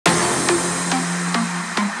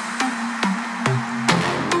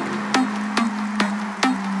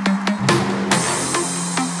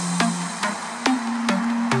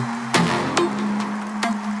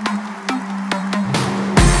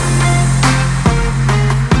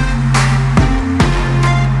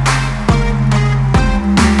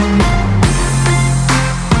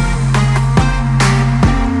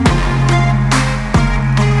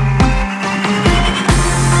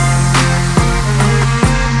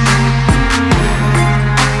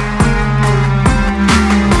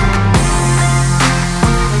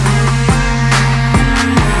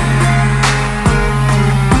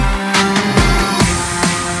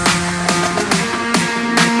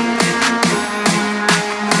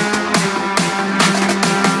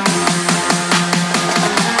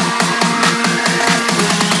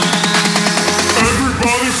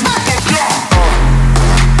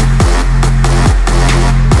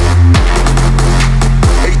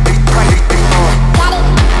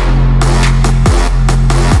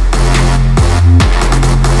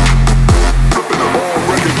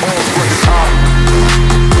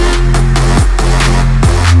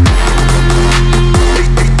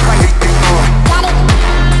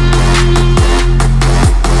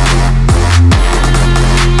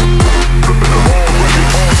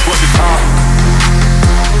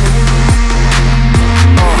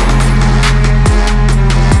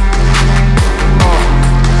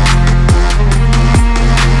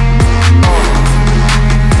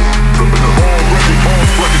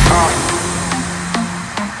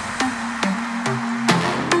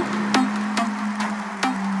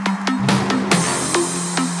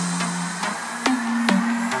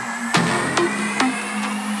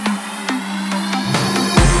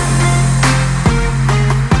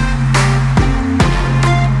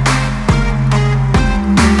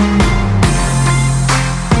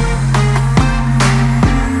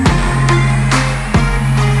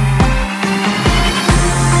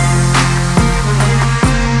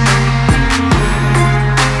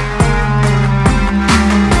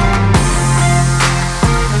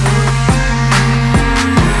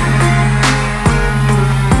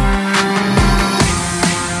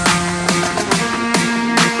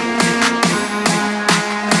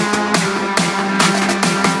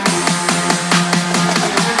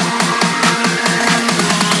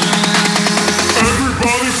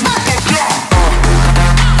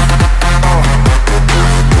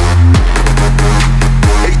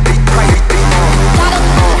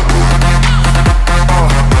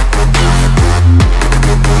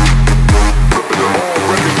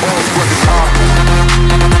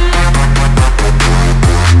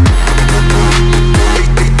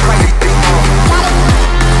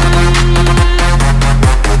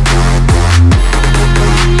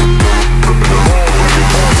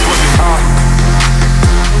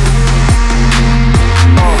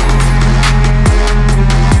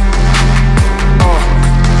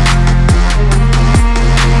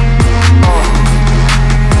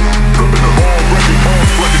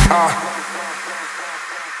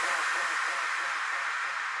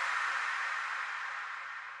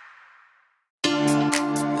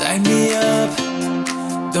Light me up,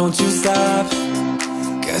 don't you stop,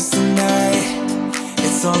 'cause tonight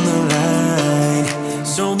it's on the line.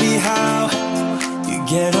 Show me how you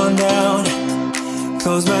get on down.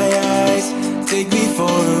 Close my eyes, take me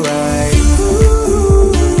for a ride.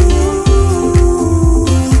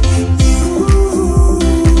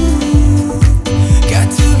 Got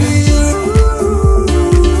to be you.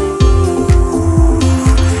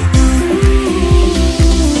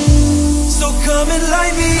 So come and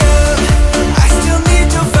light me up. I still need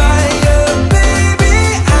your fire, baby.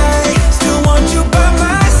 I still want you by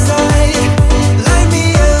my side. Light me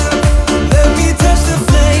up, let me touch the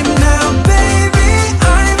flame now, baby.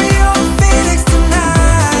 I'm your phoenix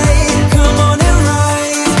tonight. Come on and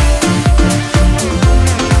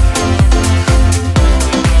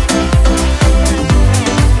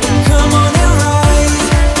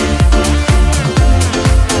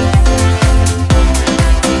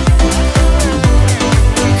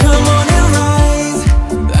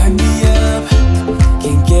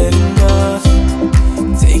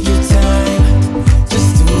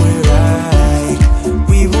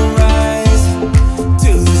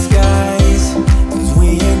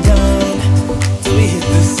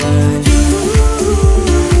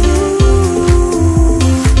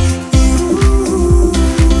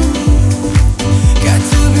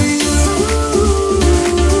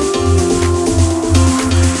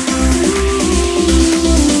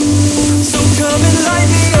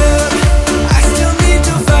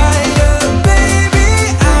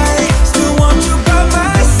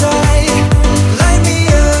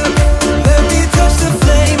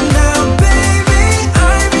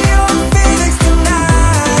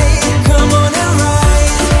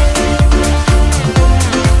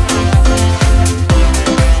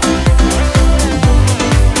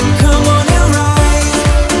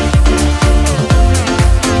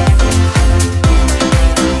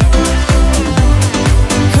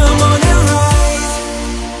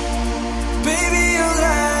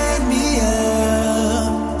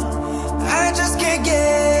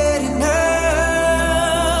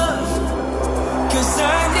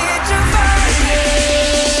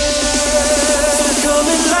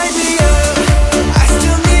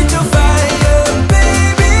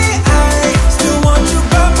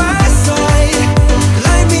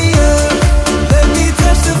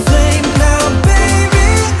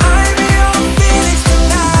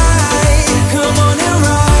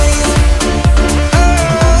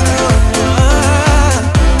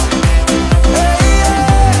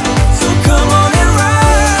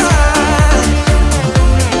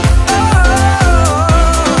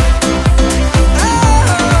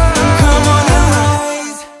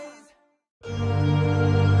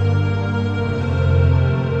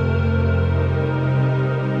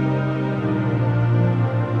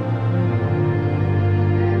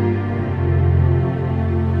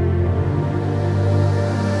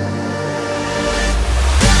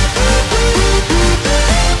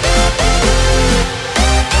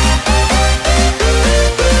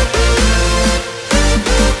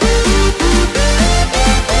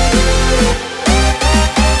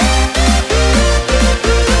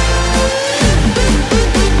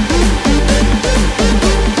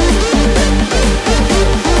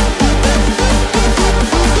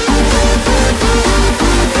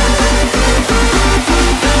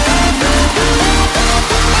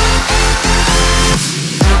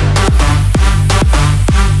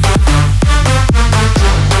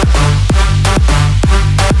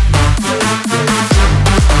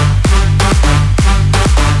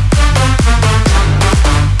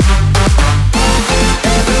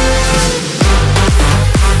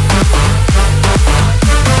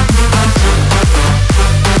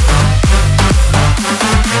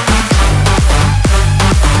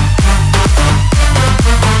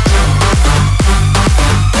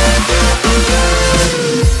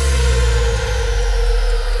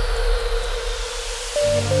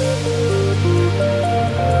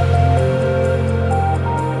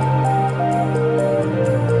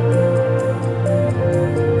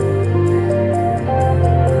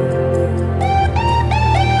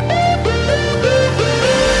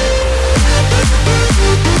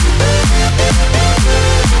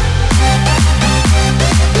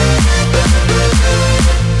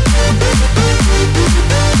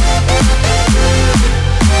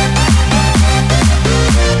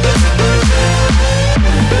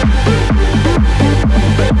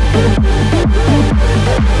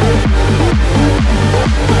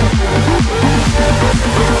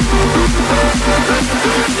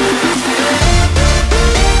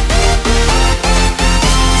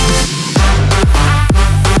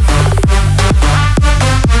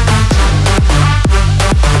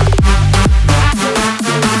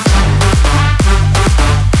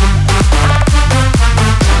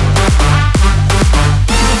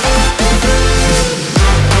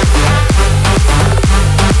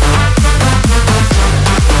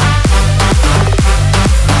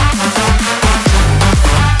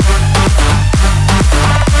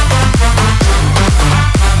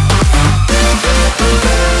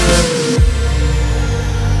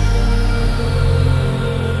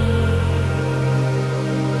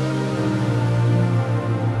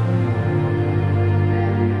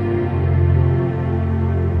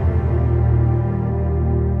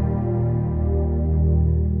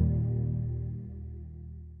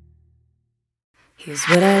Here's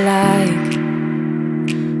what I like.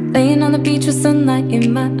 Laying on the beach with sunlight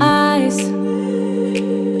in my eyes,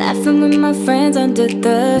 laughing with my friends under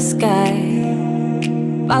the sky,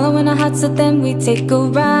 following our hearts so then we take a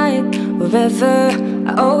ride. Wherever,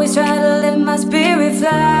 I always try to let my spirit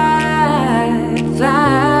fly,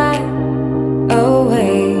 fly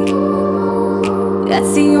away.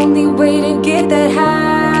 That's the only way to get that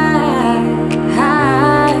high,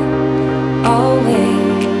 high, always.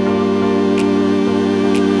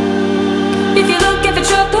 If you're looking for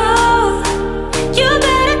trouble, you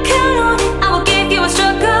better count on it. I will give you a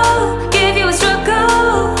struggle, give you a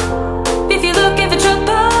struggle. If you're looking for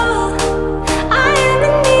trouble, I am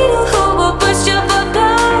the needle who will push your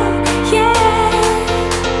bubble, yeah.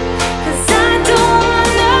 'Cause I don't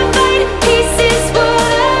wanna fight pieces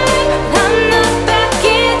wood, I'm not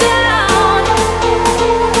backing down.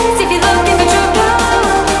 So if you're looking for trouble,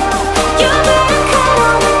 you better count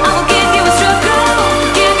on it. I will give you a struggle,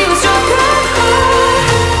 give you a struggle.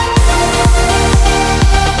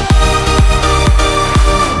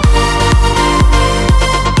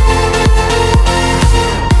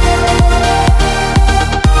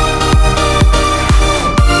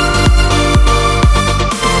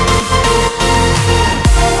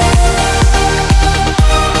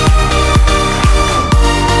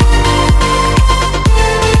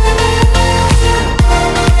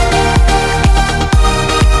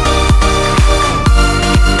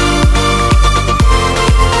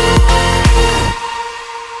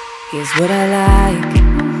 Here's what I like.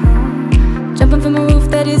 Jumping from a roof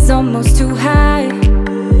that is almost too high,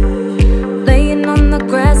 laying on the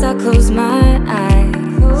grass, I close my eyes,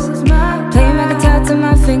 playing my guitar till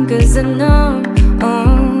my fingers are numb.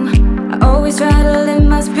 I always try to let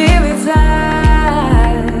my spirit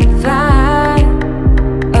fly, fly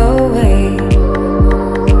away.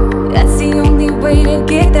 That's the only way to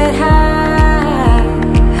get that high,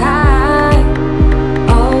 high,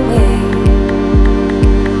 always.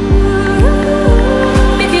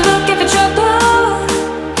 If you're looking for trouble,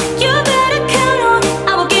 you better count on it.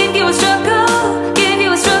 I will give you a struggle, give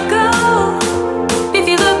you a struggle. If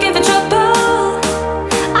you're looking for trouble,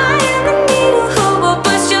 I am the needle who will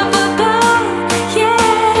push your bubble, yeah.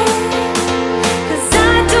 'Cause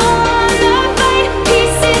I don't wanna fight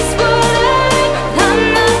pieces wood, I'm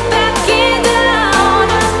not backing down.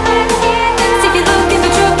 So if you're looking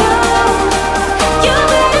for trouble, you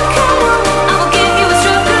better count on it. I will give you a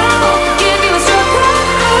struggle, give you a struggle.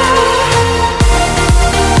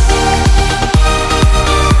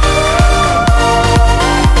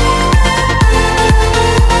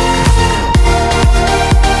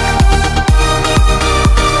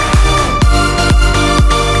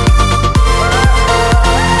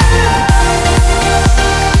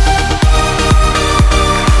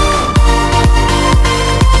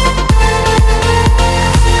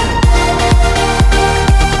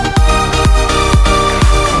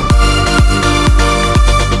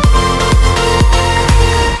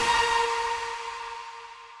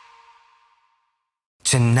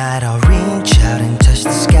 Tonight I'll reach out and touch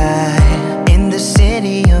the sky. In the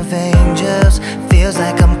city of angels, feels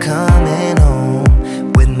like I'm coming home.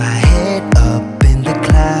 With my head up in the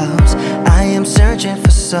clouds, I am searching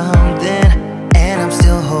for something, and I'm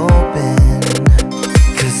still hoping.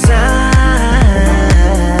 'Cause I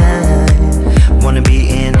wanna be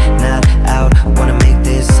in, not out, wanna make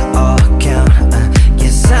this all count.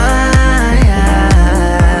 Yes, I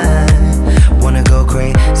wanna go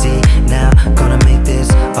crazy now, gonna make this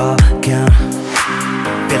all count.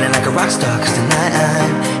 Feeling like a rock star, 'cause tonight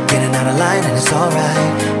I'm getting out of line and it's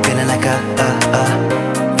alright. Feeling like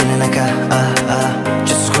feeling like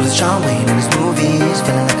just as cool as John Wayne in his movies.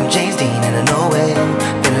 Feeling like I'm James Dean and I know it.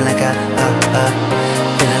 Feeling like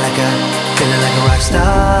feeling like a rock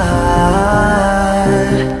star.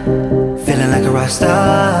 Feeling like a rock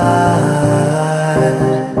star.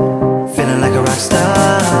 Feeling like a rock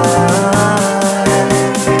star.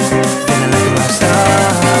 Feeling like a rock star.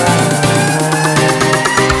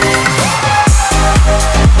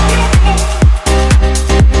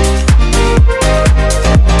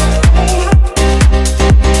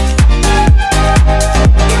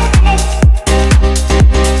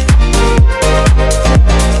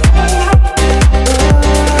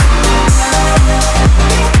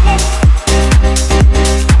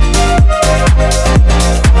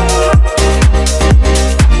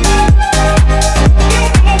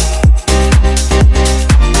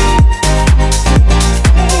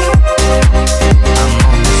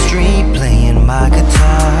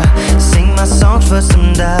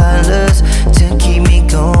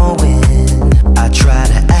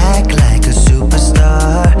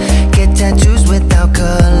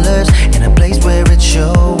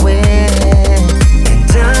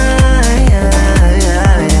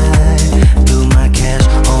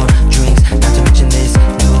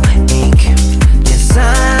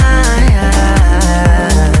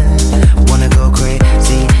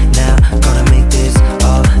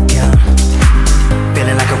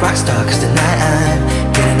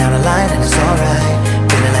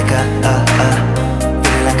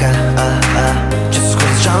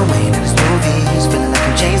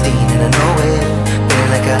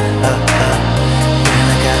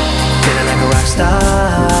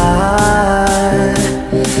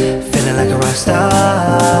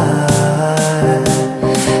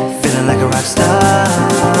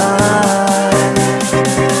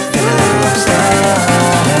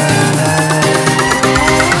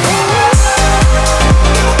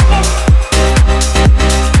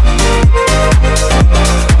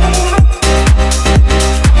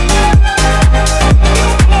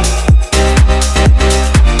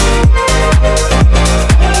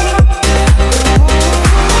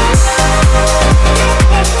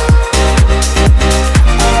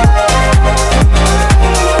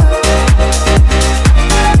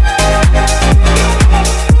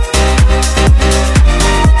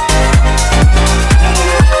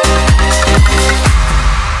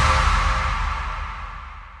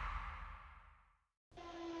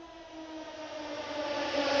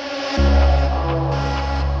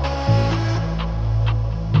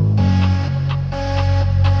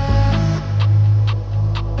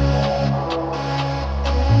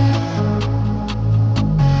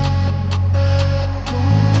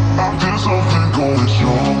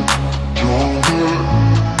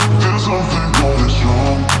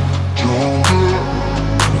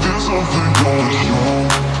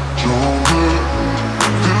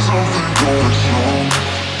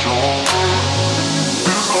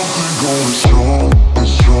 going strong and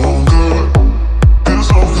stronger. There's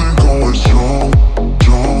something going strong,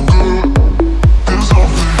 stronger. There's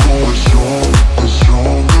something going strong and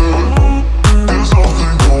stronger. There's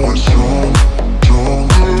something going strong,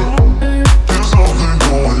 stronger. There's something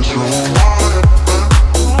going strong.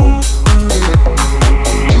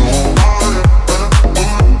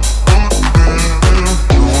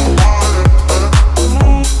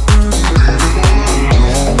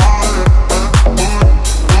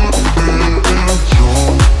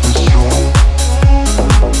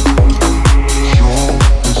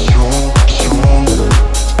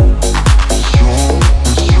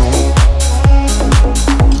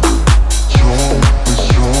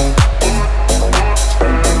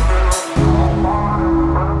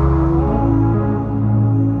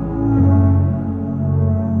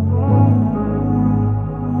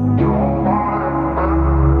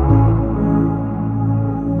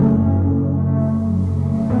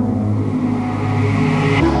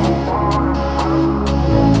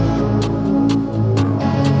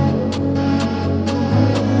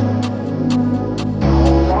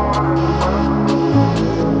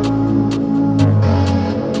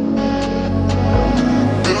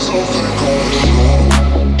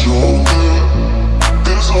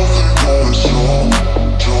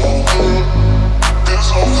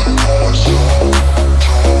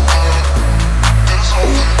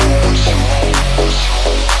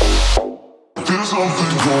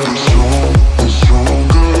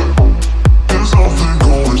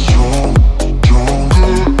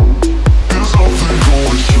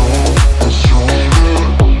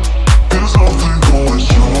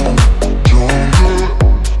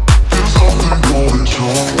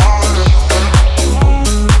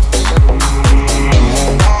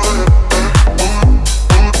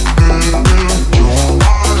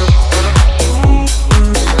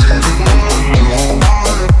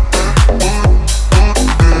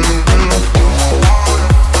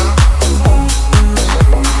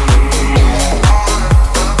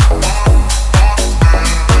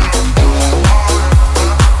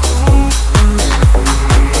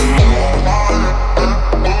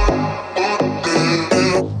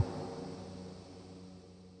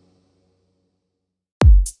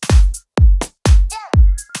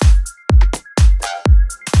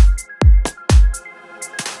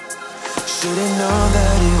 Should've known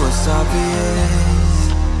that it was obvious.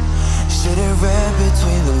 Should've read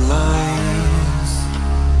between the lines.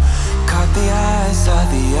 Caught the eyes of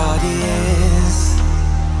the audience.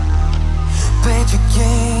 Played your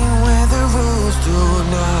game where the rules do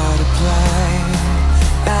not apply.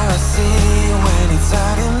 Now I see when it's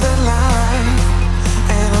out in the light,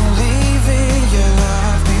 and I'm leaving your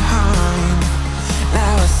life behind.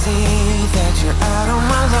 Now I see that you're out of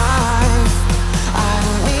my life. I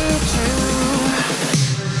don't need you.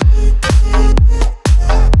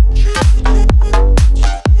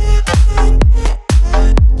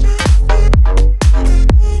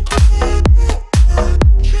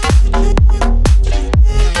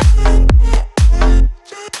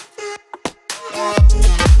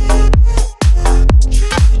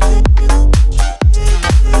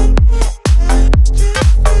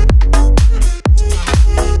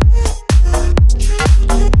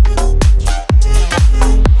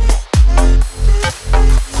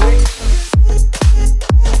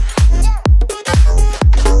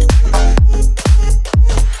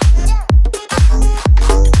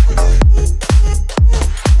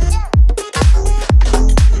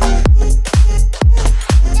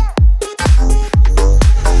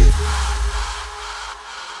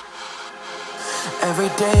 Every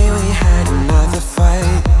day we had another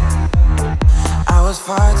fight. I was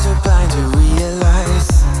far too blind to